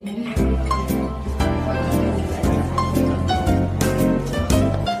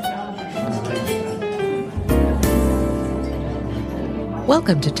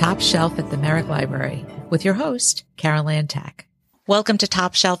Welcome to Top Shelf at the Merrick Library with your host, Carol Ann Tack. Welcome to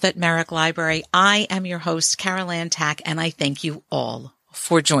Top Shelf at Merrick Library. I am your host, Carol Ann Tack, and I thank you all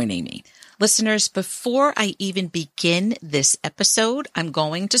for joining me. Listeners, before I even begin this episode, I'm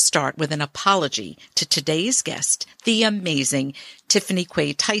going to start with an apology to today's guest, the amazing Tiffany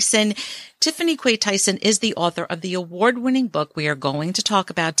Quay Tyson. Tiffany Quay Tyson is the author of the award-winning book we are going to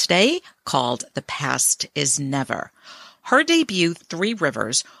talk about today called The Past Is Never. Her debut, Three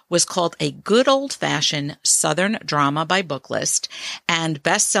Rivers, was called a good old-fashioned Southern drama by Booklist, and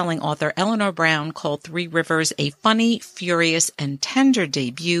best-selling author Eleanor Brown called Three Rivers a funny, furious, and tender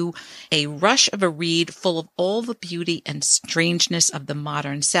debut, a rush of a read full of all the beauty and strangeness of the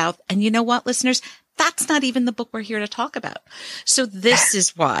modern South. And you know what, listeners? That's not even the book we're here to talk about. So this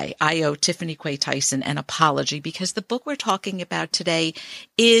is why I owe Tiffany Quay Tyson an apology, because the book we're talking about today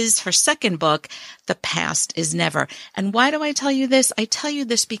is her second book, The Past Is Never. And why do I tell you this? I tell you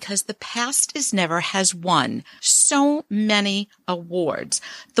this because The Past Is Never has won so many awards.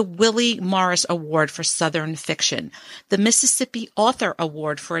 The Willie Morris Award for Southern Fiction, the Mississippi Author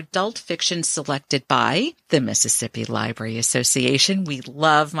Award for Adult Fiction selected by the Mississippi Library Association. We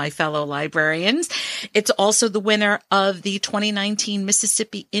love my fellow librarians. It's also the winner of the 2019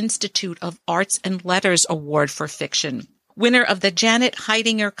 Mississippi Institute of Arts and Letters Award for Fiction, winner of the Janet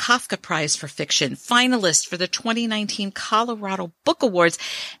Heidinger Kafka Prize for Fiction, finalist for the 2019 Colorado Book Awards,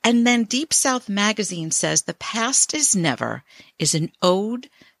 and then Deep South Magazine says The Past Is Never is an ode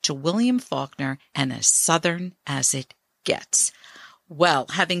to William Faulkner and as Southern as it gets. Well,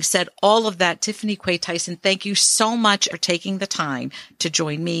 having said all of that, Tiffany Quay Tyson, thank you so much for taking the time to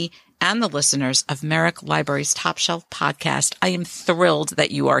join me and the listeners of Merrick Library's Top Shelf podcast. I am thrilled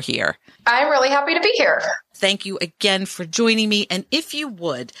that you are here. I'm really happy to be here. Thank you again for joining me. And if you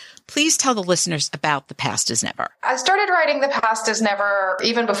would, please tell the listeners about The Past Is Never. I started writing The Past Is Never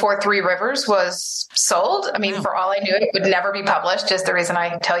even before Three Rivers was sold. I mean, For all I knew, it would never be published is the reason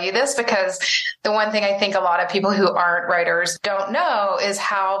I tell you this, because the one thing I think a lot of people who aren't writers don't know is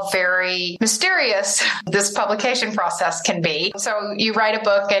how very mysterious this publication process can be. So you write a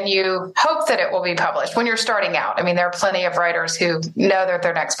book and you hope that it will be published when you're starting out. I mean, there are plenty of writers who know that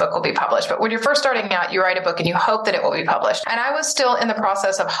their next book will be published, but when you're first starting out, you write a book and you hope that it will be published. And I was still in the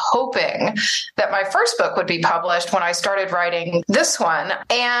process of hoping that my first book would be published when I started writing this one.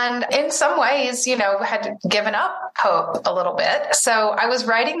 And in some ways, had given up hope a little bit. So I was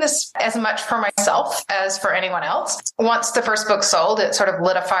writing this as much for myself as for anyone else. Once the first book sold, it sort of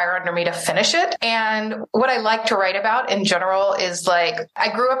lit a fire under me to finish it. And what I like to write about in general is I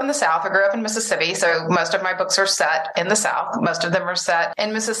grew up in the South. I grew up in Mississippi. So most of my books are set in the South. Most of them are set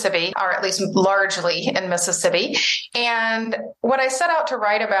in Mississippi, or at least largely in Mississippi. And what I set out to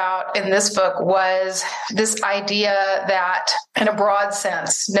write about in this book was this idea that, in a broad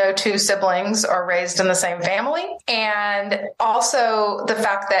sense, no two siblings are raised in the same family. And also the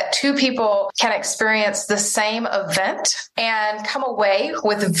fact that two people can experience the same event and come away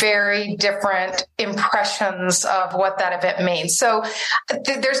with very different impressions of what that event means. So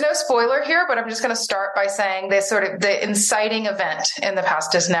there's no spoiler here, but I'm just going to start by saying the inciting event in The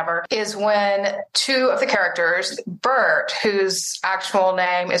Past Is Never is when two of the characters, Bert, whose actual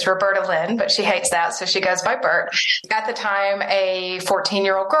name is Roberta Lynn, but she hates that, so she goes by Bert, at the time a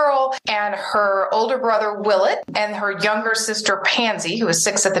 14-year-old girl, and her older brother Willett and her younger sister Pansy, who was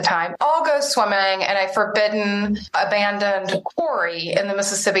 6 at the time, all go swimming in a forbidden, abandoned quarry in the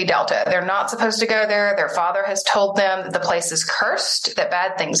Mississippi Delta. They're not supposed to go there. Their father has told them that the place is cursed, that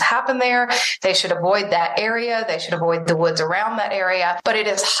bad things happen there. They should avoid that area. They should avoid the woods around that area. But it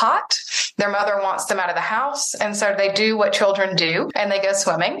is hot. Their mother wants them out of the house. And so they do what children do, and they go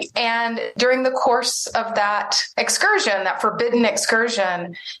swimming. And during the course of that excursion, that forbidden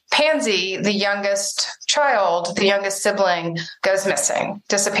excursion, Pansy, the youngest child, the youngest sibling, goes missing,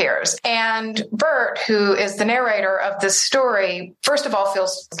 disappears. And Bert, who is the narrator of this story, first of all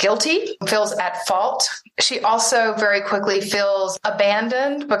feels guilty, feels at fault. She also very quickly feels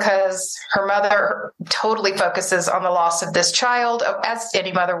abandoned because her mother totally focuses on the loss of this child, as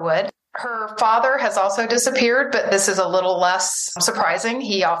any mother would. Her father has also disappeared, but this is a little less surprising.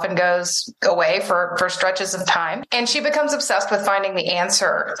 He often goes away for stretches of time. And she becomes obsessed with finding the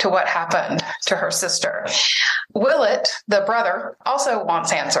answer to what happened to her sister. Willett, the brother, also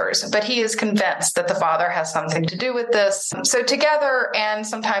wants answers, but he is convinced that the father has something to do with this. So together and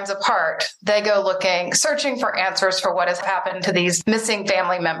sometimes apart, they go searching for answers for what has happened to these missing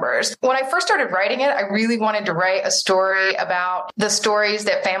family members. When I first started writing it, I really wanted to write a story about the stories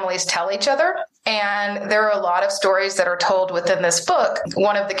that families tell each other And there are a lot of stories that are told within this book.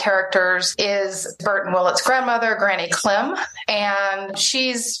 One of the characters is Bert and Willet's grandmother, Granny Clem, and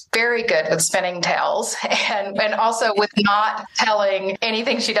she's very good with spinning tales and also with not telling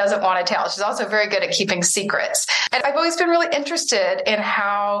anything she doesn't want to tell. She's also very good at keeping secrets. And I've always been really interested in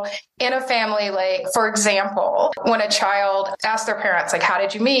how in a family, like, for example, when a child asks their parents, like, how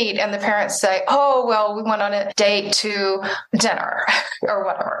did you meet? And the parents say, oh, well, we went on a date to dinner or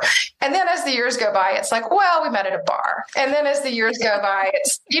whatever. And then as the years go by, it's like, well, we met at a bar. And then as the years go by,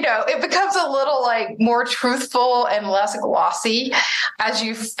 it's, it becomes a little like more truthful and less glossy as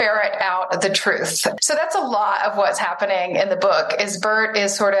you ferret out the truth. So that's a lot of what's happening in the book is Bert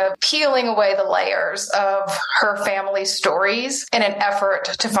is sort of peeling away the layers of her family stories in an effort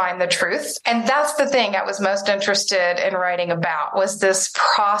to find the truth. And that's the thing I was most interested in writing about was this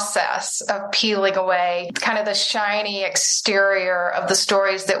process of peeling away kind of the shiny exterior of the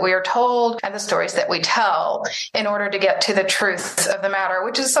stories that we are told and the stories that we tell in order to get to the truth of the matter,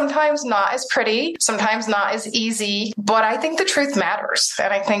 which is sometimes not as pretty, sometimes not as easy, but I think the truth matters.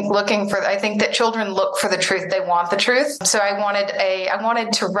 And I think that children look for the truth. They want the truth. So I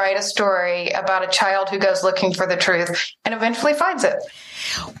wanted to write a story about a child who goes looking for the truth and eventually finds it.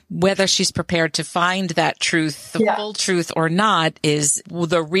 Whether she's prepared to find that truth, the full truth or not, is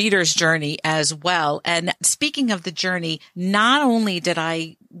the reader's journey as well. And speaking of the journey, not only did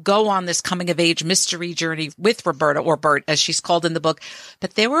I go on this coming of age mystery journey with Roberta, or Bert, as she's called in the book,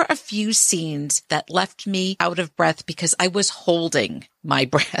 but there were a few scenes that left me out of breath because I was holding my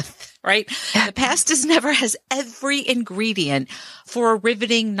breath, right? The Past Is Never has every ingredient for a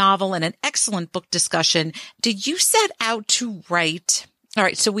riveting novel and an excellent book discussion. Did you set out to write? All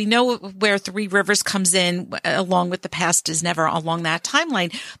right. So we know where Three Rivers comes in along with The Past Is Never along that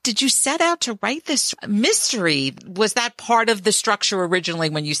timeline. Did you set out to write this mystery? Was that part of the structure originally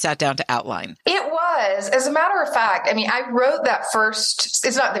when you sat down to outline? It was. As a matter of fact, I wrote that first,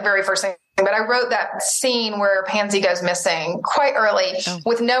 it's not the very first thing, but I wrote that scene where Pansy goes missing quite early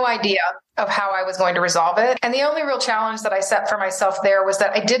with no idea of how I was going to resolve it. And the only real challenge that I set for myself there was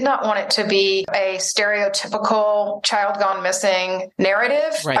that I did not want it to be a stereotypical child gone missing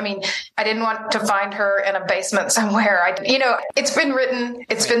narrative. Right. I didn't want to find her in a basement somewhere. It's been written,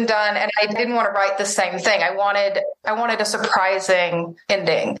 it's been done, and I didn't want to write the same thing. I wanted a surprising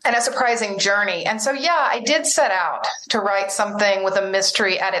ending and a surprising journey. And so, I did set out to write something with a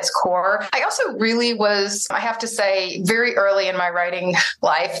mystery at its core. I also really was, I have to say, very early in my writing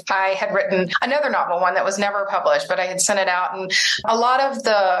life, I had written another novel, one that was never published, but I had sent it out. And a lot of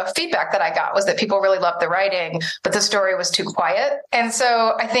the feedback that I got was that people really loved the writing, but the story was too quiet. And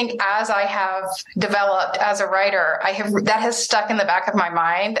so I think as I have developed as a writer, that has stuck in the back of my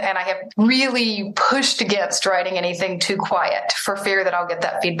mind. And I have really pushed against writing anything too quiet for fear that I'll get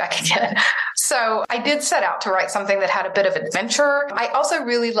that feedback again. So I did set out to write something that had a bit of adventure. I also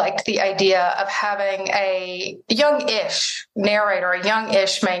really liked the idea of having a young-ish narrator, a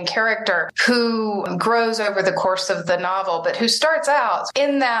young-ish main character who grows over the course of the novel, but who starts out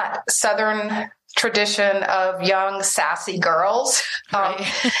in that Southern tradition of young, sassy girls. Right.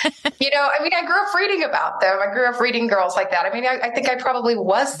 I grew up reading about them. I grew up reading girls like that. I think I probably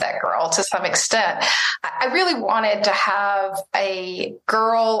was that girl to some extent. I really wanted to have a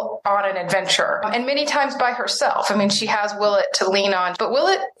girl on an adventure, and many times by herself. She has Willet to lean on, but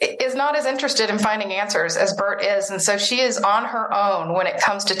Willet is not as interested in finding answers as Bert is. And so she is on her own when it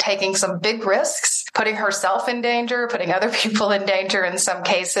comes to taking some big risks, putting herself in danger, putting other people in danger in some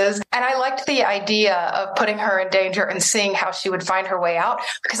cases. And I liked the idea of putting her in danger and seeing how she would find her way out,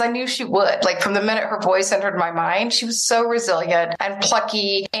 because I knew she would. Like, from the minute her voice entered my mind, she was so resilient and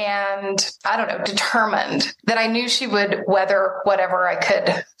plucky and, determined that I knew she would weather whatever I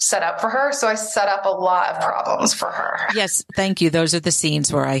could set up for her. So I set up a lot of problems for her. Yes, thank you. Those are the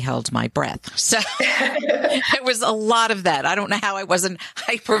scenes where I held my breath. So there was a lot of that. I don't know how I wasn't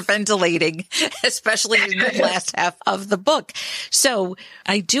hyperventilating, especially in the last half of the book. So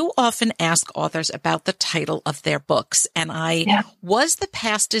I do often ask authors about the title of their books. And was The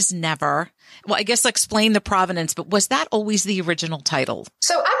Past Is Never, well, I guess explain the provenance, but was that always the original title?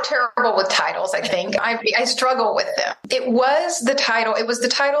 So I'm terrible with titles, I think. I struggle with them. It was the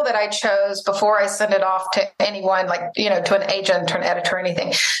title that I chose before I sent it off to anyone, to an agent or an editor or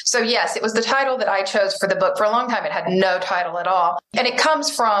anything. So yes, it was the title that I chose for the book. For a long time, it had no title at all. And it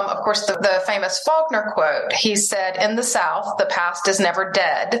comes from, of course, the famous Faulkner quote. He said, "In the South, the past is never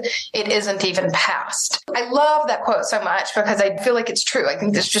dead. It isn't even past." I love that quote so much because I feel like it's true. I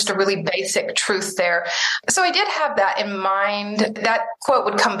think it's just a really basic basic truth there. So I did have that in mind. That quote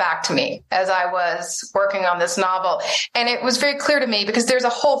would come back to me as I was working on this novel. And it was very clear to me because there's a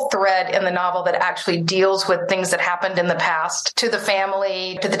whole thread in the novel that actually deals with things that happened in the past to the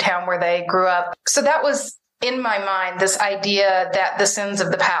family, to the town where they grew up. So that was in my mind, this idea that the sins of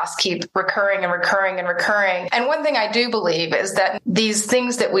the past keep recurring and recurring and recurring. And one thing I do believe is that these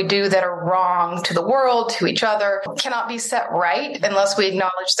things that we do that are wrong to the world, to each other, cannot be set right unless we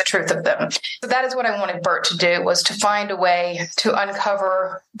acknowledge the truth of them. So that is what I wanted Bert to do, was to find a way to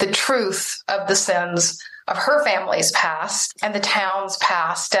uncover the truth of the sins of her family's past and the town's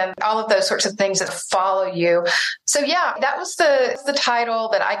past and all of those sorts of things that follow you. So yeah, that was the title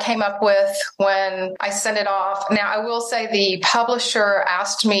that I came up with when I sent it off. Now, I will say the publisher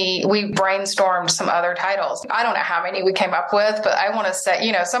asked me, we brainstormed some other titles. I don't know how many we came up with, but I want to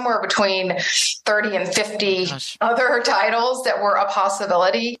say, somewhere between 30 and 50 other titles that were a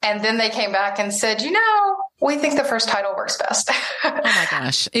possibility. And then they came back and said, we think the first title works best. Oh my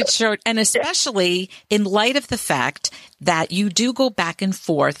gosh. It sure. And especially in light of the fact that you do go back and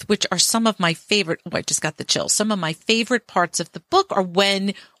forth, which are some of my favorite, I just got the chills. Some of my favorite parts of the book are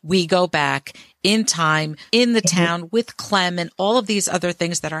when we go back in time in the town with Clem and all of these other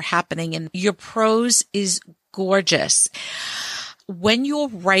things that are happening. And your prose is gorgeous. When you're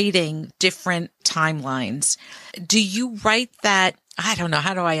writing different timelines, do you write that? I don't know.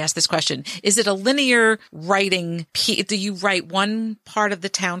 How do I ask this question? Is it a linear writing? Do you write one part of the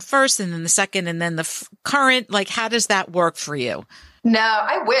town first and then the second and then the current? Like, how does that work for you? No,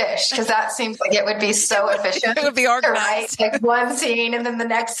 I wish, because that seems like it would be so efficient. It would be organized. Right? Like one scene and then the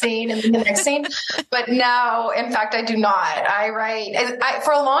next scene and then the next scene. But no, in fact, I do not. I write,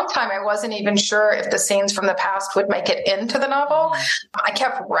 for a long time, I wasn't even sure if the scenes from the past would make it into the novel. I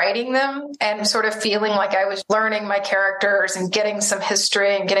kept writing them and sort of feeling like I was learning my characters and getting some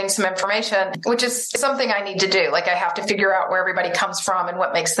history and getting some information, which is something I need to do. Like, I have to figure out where everybody comes from and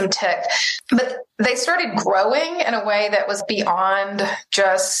what makes them tick. But they started growing in a way that was beyond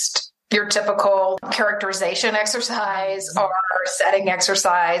just your typical characterization exercise or setting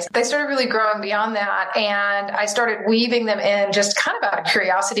exercise. They started really growing beyond that. And I started weaving them in just kind of out of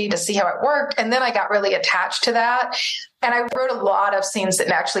curiosity to see how it worked. And then I got really attached to that. And I wrote a lot of scenes that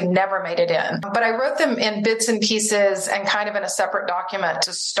actually never made it in, but I wrote them in bits and pieces and kind of in a separate document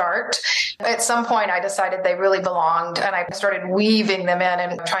to start. At some point, I decided they really belonged, and I started weaving them in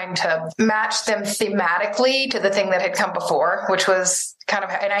and trying to match them thematically to the thing that had come before, which was kind of,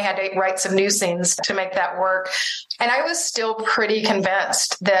 and I had to write some new scenes to make that work. And I was still pretty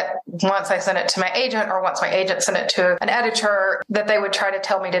convinced that once I sent it to my agent, or once my agent sent it to an editor, that they would try to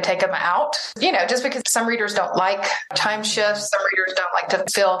tell me to take them out, just because some readers don't like time shifts. Some readers don't like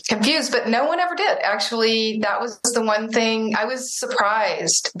to feel confused, but no one ever did. Actually, that was the one thing I was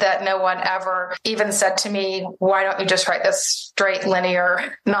surprised that no one ever even said to me, why don't you just write this straight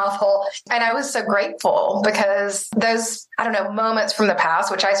linear novel? And I was so grateful, because those, moments from the past,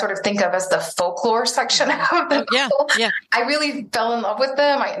 which I sort of think of as the folklore section of the novel, I really fell in love with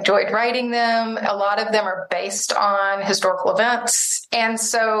them. I enjoyed writing them. A lot of them are based on historical events. And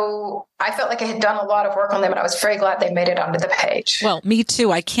so I felt like I had done a lot of work on them, and I was very glad they made it onto the page. Well, me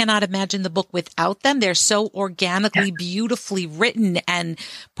too. I cannot imagine the book without them. They're so organically, beautifully written and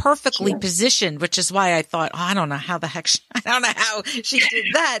perfectly positioned, which is why I thought, I don't know how she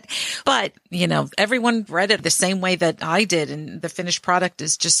did that. But, everyone read it the same way that I did, and the finished product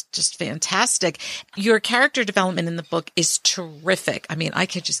is just fantastic. Your character development in the book is terrific. I mean, I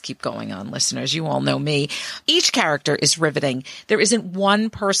could just keep going on, listeners. You all know me. Each character is riveting. There isn't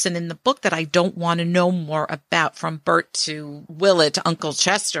one person in the book that I don't want to know more about, from Bert to Willett to Uncle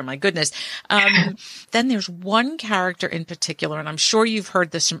Chester. My goodness. Then there's one character in particular, and I'm sure you've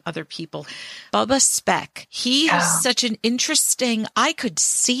heard this from other people, Bubba Speck. He is such an interesting, I could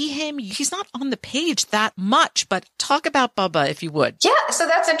see him. He's not on the page that much, but talk about Bubba if you would. Yeah. So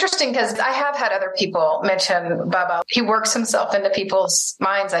that's interesting, because I have had other people mention Bubba. He works himself into people's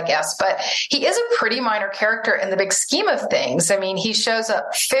minds, I guess, but he is a pretty minor character in the big scheme of things. I mean, he shows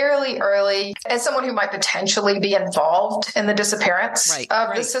up fairly early as someone who might potentially be involved in the disappearance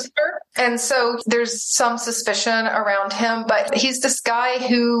of the sister. And so there's some suspicion around him, but he's this guy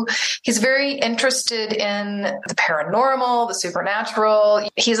who he's very interested in the paranormal, the supernatural.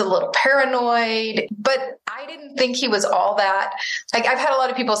 He's a little paranoid, but I didn't think he was all that. Like, I've had a lot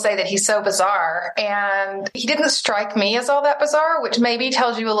of people say that he's so bizarre, and he didn't strike me as all that bizarre, which maybe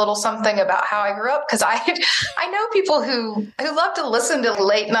tells you a little something about how I grew up. Because I know people who love to listen to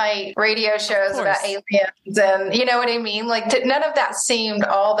late night radio shows about aliens, and you know what I mean? Like, none of that seemed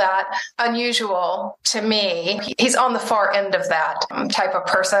all that unusual to me. He's on the far end of that type of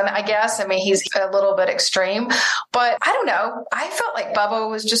person, I guess. I mean, he's a little bit extreme, but I don't know. I felt like Bubba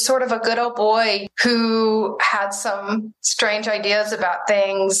was just sort of a good old boy who had some strange ideas about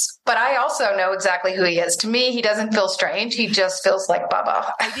things, but I also know exactly who he is. To me, he doesn't feel strange. He just feels like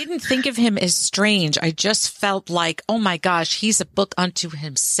Bubba. I didn't think of him as strange. I just felt like, oh my gosh, he's a book unto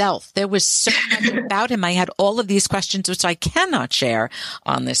himself. There was so much about him. I had all of these questions, which I cannot share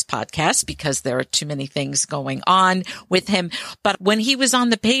on this podcast because there are too many things going on with him. But when he was on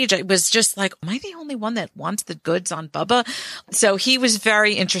the page, I was just like, am I the only one that wants the goods on Bubba? So he was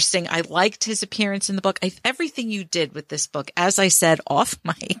very interesting. I liked his appearance in the book. Everything you did with this book, as I said off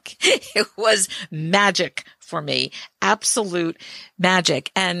mic, it was magic for me. Absolute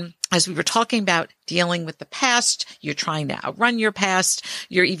magic. And as we were talking about dealing with the past, you're trying to outrun your past.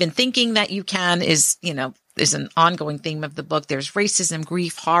 You're even thinking that you can is an ongoing theme of the book. There's racism,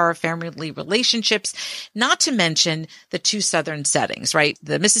 grief, horror, family relationships, not to mention the two Southern settings, right?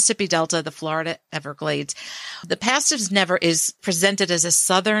 The Mississippi Delta, the Florida Everglades. The Past is Never is presented as a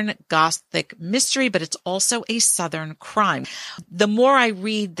Southern Gothic mystery, but it's also a Southern crime. The more I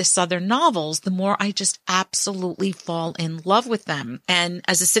read the Southern novels, the more I just absolutely fall in love with them. And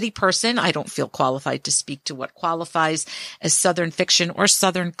as a city person, I don't feel qualified to speak to what qualifies as Southern fiction or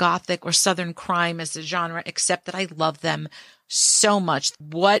Southern Gothic or Southern crime as a genre, except that I love them so much.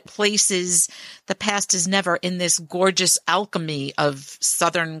 What places The Past is Never in this gorgeous alchemy of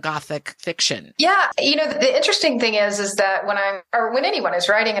Southern Gothic fiction? Yeah. The interesting thing is that when anyone is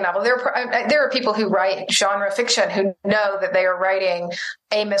writing a novel, there are people who write genre fiction who know that they are writing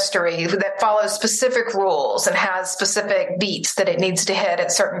a mystery that follows specific rules and has specific beats that it needs to hit at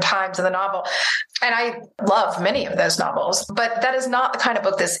certain times in the novel. And I love many of those novels, but that is not the kind of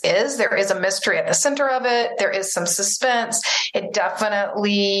book this is. There is a mystery at the center of it. There is some suspense. It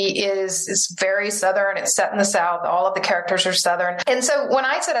definitely is very Southern. It's set in the South. All of the characters are Southern. And so when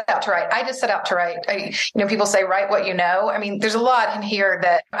I set out to write, I just set out to write. People say, write what you know. I mean, there's a lot in here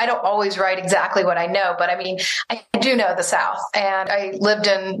that I don't always write exactly what I know, but I mean, I do know the South, and I lived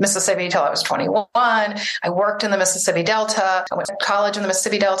in Mississippi until I was 21. I worked in the Mississippi Delta. I went to college in the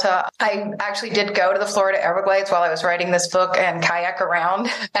Mississippi Delta. I actually did go to the Florida Everglades while I was writing this book and kayak around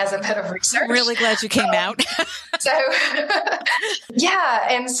as a bit of research. I'm really glad you came out. So, yeah.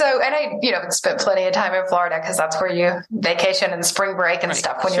 And I, spent plenty of time in Florida because that's where you vacation and spring break and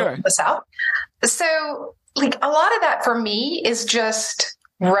stuff when you're in the South. So like a lot of that for me is just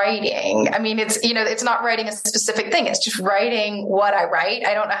writing. I mean, it's not writing a specific thing. It's just writing what I write.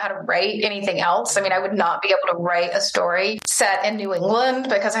 I don't know how to write anything else. I mean, I would not be able to write a story set in New England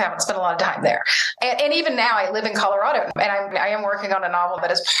because I haven't spent a lot of time there. And even now I live in Colorado, and I am working on a novel that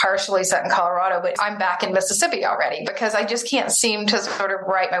is partially set in Colorado, but I'm back in Mississippi already because I just can't seem to sort of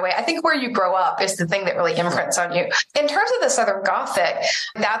write my way. I think where you grow up is the thing that really imprints on you. In terms of the Southern Gothic,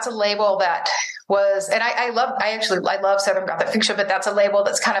 that's a label that was, and I love Southern Gothic fiction, but that's a label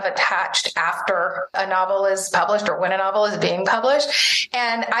that's kind of attached after a novel is published or when a novel is being published.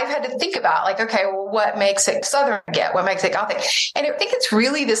 And I've had to think about like, okay, well, what makes it Southern yet? What makes it Gothic? And I think it's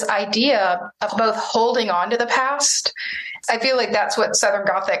really this idea of both holding on to the past. I feel like that's what Southern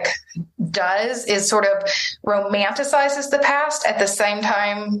Gothic does, is sort of romanticizes the past at the same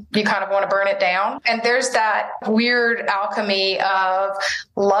time you kind of want to burn it down. And there's that weird alchemy of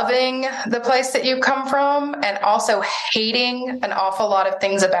loving the place that you come from and also hating an awful lot of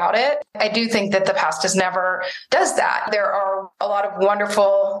things about it. I do think that The Past is Never does that. There are a lot of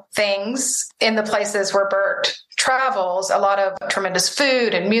wonderful things in the places where Bert travels, a lot of tremendous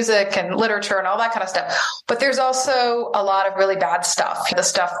food and music and literature and all that kind of stuff. But there's also a lot of really bad stuff, the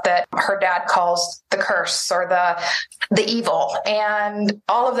stuff that her dad calls the curse or the evil. And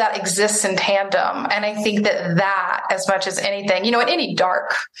all of that exists in tandem. And I think that as much as anything, and any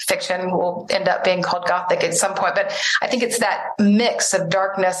dark fiction will end up being called Gothic at some point. But I think it's that mix of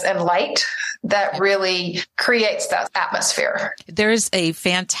darkness and light that really creates that atmosphere. There's a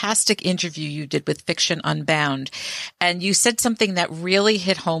fantastic fantastic interview you did with Fiction Unbound. And you said something that really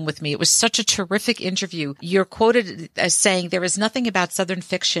hit home with me. It was such a terrific interview. You're quoted as saying, there is nothing about Southern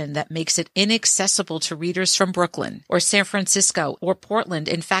fiction that makes it inaccessible to readers from Brooklyn or San Francisco or Portland.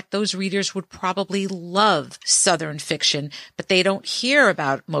 In fact, those readers would probably love Southern fiction, but they don't hear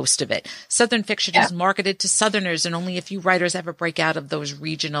about most of it. Southern fiction is marketed to Southerners, and only a few writers ever break out of those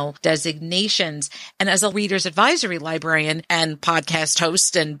regional designations. And as a reader's advisory librarian and podcast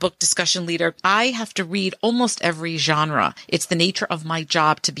host and book discussion leader, I have to read almost every genre. It's the nature of my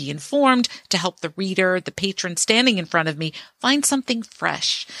job to be informed, to help the reader, the patron standing in front of me, find something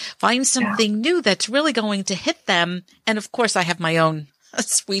fresh, find something new that's really going to hit them. And of course, I have my own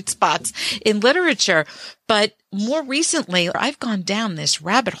sweet spots in literature. But more recently, I've gone down this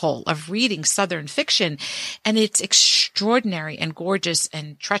rabbit hole of reading Southern fiction, and it's extraordinary and gorgeous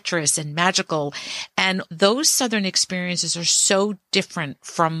and treacherous and magical. And those Southern experiences are so different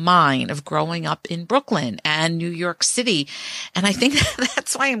from mine of growing up in Brooklyn and New York City. And I think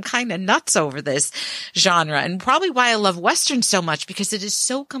that's why I'm kind of nuts over this genre, and probably why I love Western so much, because it is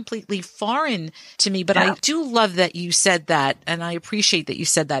so completely foreign to me. But I do love that you said that, and I appreciate that you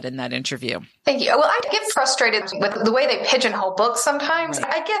said that in that interview. Thank you. Well, I get frustrated with the way they pigeonhole books sometimes.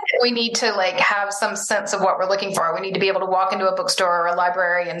 Right. I get that we need to have some sense of what we're looking for. We need to be able to walk into a bookstore or a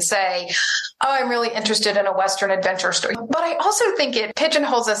library and say, oh, I'm really interested in a Western adventure story. But I also think it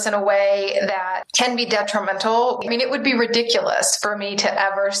pigeonholes us in a way that can be detrimental. I mean, it would be ridiculous for me to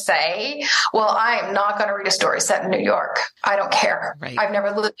ever say, well, I am not going to read a story set in New York. I don't care. Right. I've never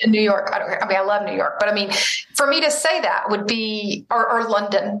lived in New York. I don't care. I mean, I love New York. But I mean, for me to say that would be, or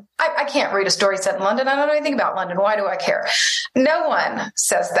London. I can't read a story set in London. I don't know anything about London. Why do I care? No one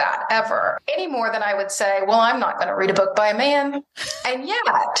says that ever, any more than I would say, well, I'm not going to read a book by a man. And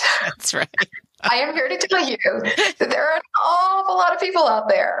yet, that's right. I am here to tell you that there are an awful lot of people out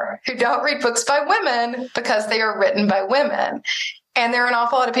there who don't read books by women because they are written by women. And there are an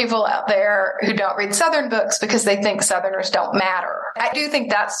awful lot of people out there who don't read Southern books because they think Southerners don't matter. I do think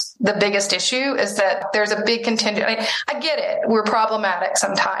that's the biggest issue, is that there's a big contingent. I get it. We're problematic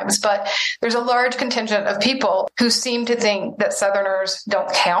sometimes, but there's a large contingent of people who seem to think that Southerners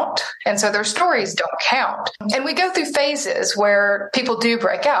don't count. And so their stories don't count. And we go through phases where people do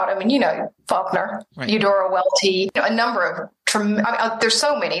break out. I mean, Faulkner, right. Eudora Welty, a number of there's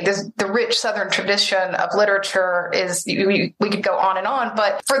so many. The rich Southern tradition of literature is, we could go on.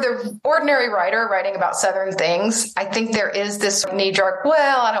 But for the ordinary writer writing about Southern things, I think there is this knee-jerk,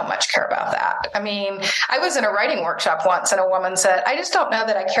 well, I don't much care about that. I mean, I was in a writing workshop once and a woman said, I just don't know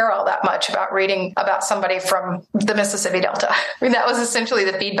that I care all that much about reading about somebody from the Mississippi Delta. I mean, that was essentially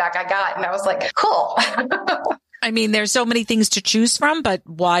the feedback I got. And I was like, cool. I mean, there's so many things to choose from, but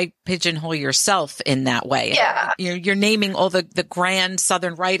why pigeonhole yourself in that way? Yeah. You're naming all the grand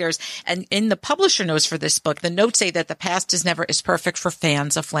Southern writers. And in the publisher notes for this book, the notes say that the past is never as perfect for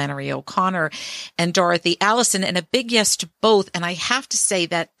fans of Flannery O'Connor and Dorothy Allison, and a big yes to both. And I have to say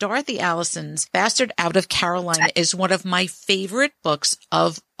that Dorothy Allison's Bastard Out of Carolina is one of my favorite books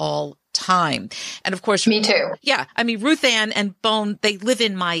of all time. And of course, me too. Yeah. I mean, Ruth Ann and Bone, they live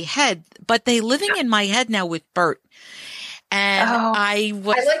in my head, but they living in my head now with Bert. And I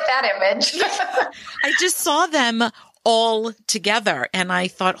like that image. I just saw them all together and I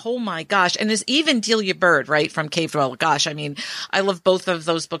thought, oh my gosh. And there's even Delia Bird, right, from Cave Dweller. Gosh, I mean, I love both of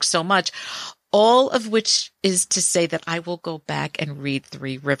those books so much. All of which is to say that I will go back and read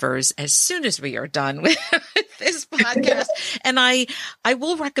Three Rivers as soon as we are done with this podcast. And I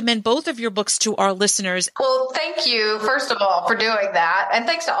will recommend both of your books to our listeners. Well, thank you, first of all, for doing that. And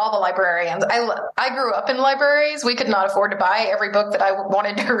thanks to all the librarians. I grew up in libraries. We could not afford to buy every book that I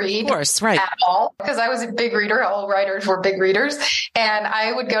wanted to read. Of course, right. At all, because I was a big reader. All writers were big readers. And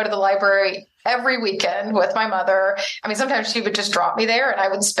I would go to the library every weekend with my mother. I mean, sometimes she would just drop me there and I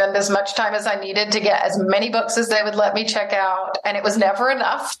would spend as much time as I needed to get as many books as they would let me check out. And it was never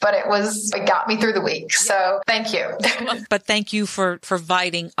enough, but it got me through the week. So thank you. But thank you for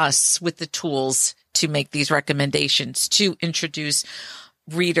providing us with the tools to make these recommendations, to introduce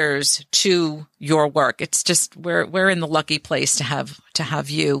readers to your work. It's just, we're in the lucky place to have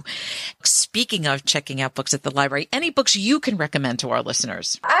you. Speaking of checking out books at the library, any books you can recommend to our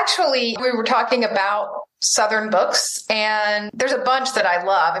listeners? Actually, we were talking about Southern books, and there's a bunch that I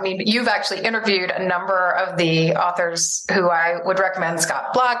love. I mean, you've actually interviewed a number of the authors who I would recommend: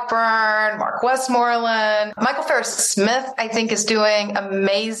 Scott Blackburn, Mark Westmoreland, Michael Farris Smith, I think, is doing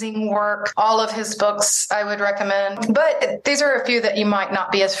amazing work. All of his books I would recommend, but these are a few that you might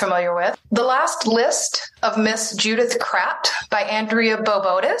not be as familiar with. The Last List of Miss Judith Kratt by Andrea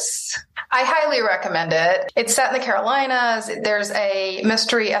Bobodis. I highly recommend it. It's set in the Carolinas. There's a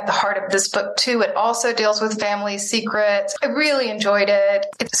mystery at the heart of this book, too. It also deals with family secrets. I really enjoyed it.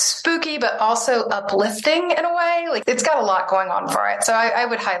 It's spooky, but also uplifting in a way. Like, it's got a lot going on for it. So I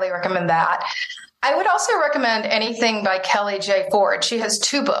would highly recommend that. I would also recommend anything by Kelly J. Ford. She has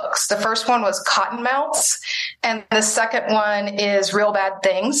 2 books. The first one was Cottonmouths, and the second one is Real Bad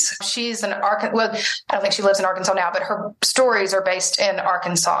Things. She's an I don't think she lives in Arkansas now, but her stories are based in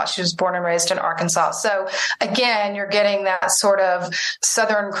Arkansas. She was born and raised in Arkansas. So again, you're getting that sort of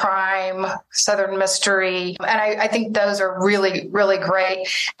Southern crime, Southern mystery. And I think those are really, really great.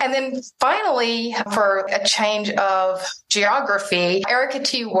 And then finally, for a change of geography, Erica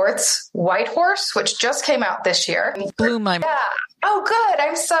T. Worth's White Horse, which just came out this year. Blew my mind. Yeah. Oh, good.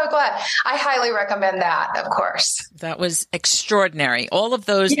 I'm so glad. I highly recommend that, of course. That was extraordinary. All of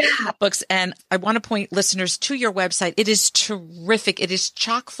those books. And I want to point listeners to your website. It is terrific. It is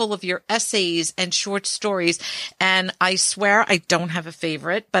chock full of your essays and short stories. And I swear I don't have a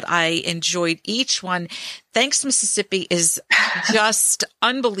favorite, but I enjoyed each one. Thanks, Mississippi is just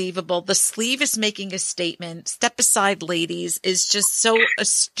unbelievable. The sleeve is making a statement. Step Aside Ladies is just so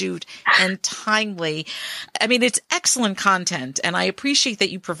astute and timely. I mean, it's excellent content, and I appreciate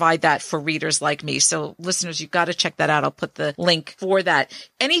that you provide that for readers like me. So listeners, you've got to check that out. I'll put the link for that.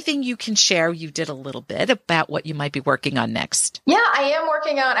 Anything you can share, you did a little bit about what you might be working on next. Yeah, I am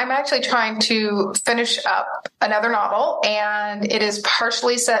working on, I'm actually trying to finish up another novel, and it is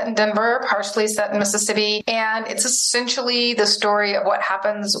partially set in Denver, partially set in Mississippi. And it's essentially the story of what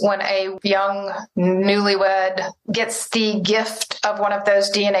happens when a young newlywed gets the gift of one of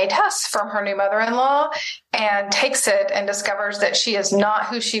those DNA tests from her new mother-in-law and takes it and discovers that she is not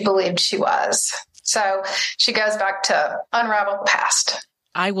who she believed she was. So she goes back to unravel the past.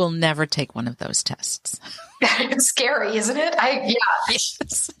 I will never take one of those tests. It's scary, isn't it?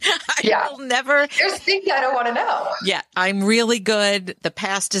 Yes. I will never. There's things I don't want to know. Yeah, I'm really good. The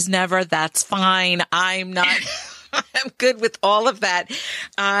past is never. That's fine. I'm not. I'm good with all of that.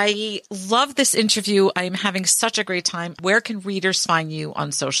 I love this interview. I'm having such a great time. Where can readers find you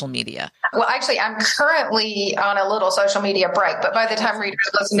on social media? Well, actually, I'm currently on a little social media break, but by the time readers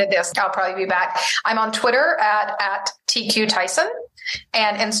listen to this, I'll probably be back. I'm on Twitter at TQ Tyson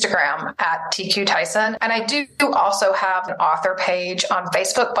and Instagram at TQ Tyson. And I do also have an author page on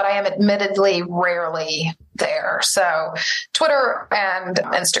Facebook, but I am admittedly rarely there. So Twitter and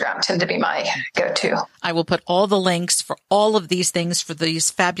Instagram tend to be my go-to. I will put all the links for all of these things, for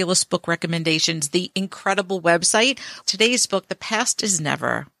these fabulous book recommendations, the incredible website. Today's book, The Past is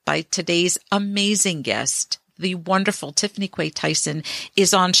Never, by today's amazing guest, the wonderful Tiffany Quay Tyson,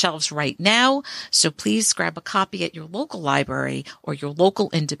 is on shelves right now. So please grab a copy at your local library or your local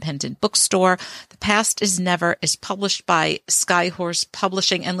independent bookstore. The Past is Never is published by Skyhorse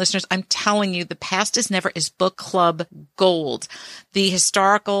Publishing. And listeners, I'm telling you, The Past is Never is book club gold. The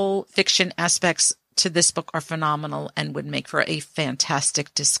historical fiction aspects to this book are phenomenal and would make for a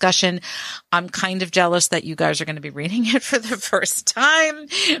fantastic discussion. I'm kind of jealous that you guys are going to be reading it for the first time.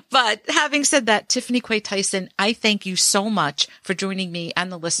 But having said that, Tiffany Quay Tyson, I thank you so much for joining me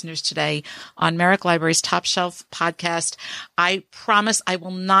and the listeners today on Merrick Library's Top Shelf podcast. I promise I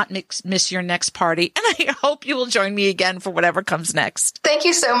will not miss your next party, and I hope you will join me again for whatever comes next. Thank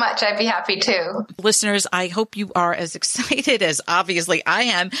you so much. I'd be happy to. Listeners, I hope you are as excited as obviously I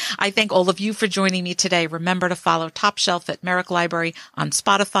am. I thank all of you for joining me today. Remember to follow Top Shelf at Merrick Library on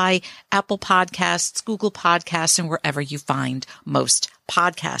Spotify, Apple Podcasts, Google Podcasts, and wherever you find most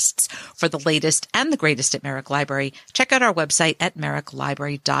podcasts. For the latest and the greatest at Merrick Library, check out our website at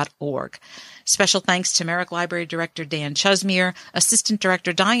merricklibrary.org. Special thanks to Merrick Library Director Dan Chusmier, Assistant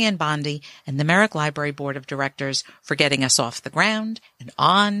Director Diane Bondi, and the Merrick Library Board of Directors for getting us off the ground and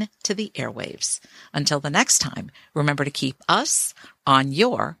on to the airwaves. Until the next time, remember to keep us on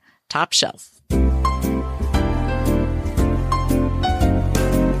your top shelf.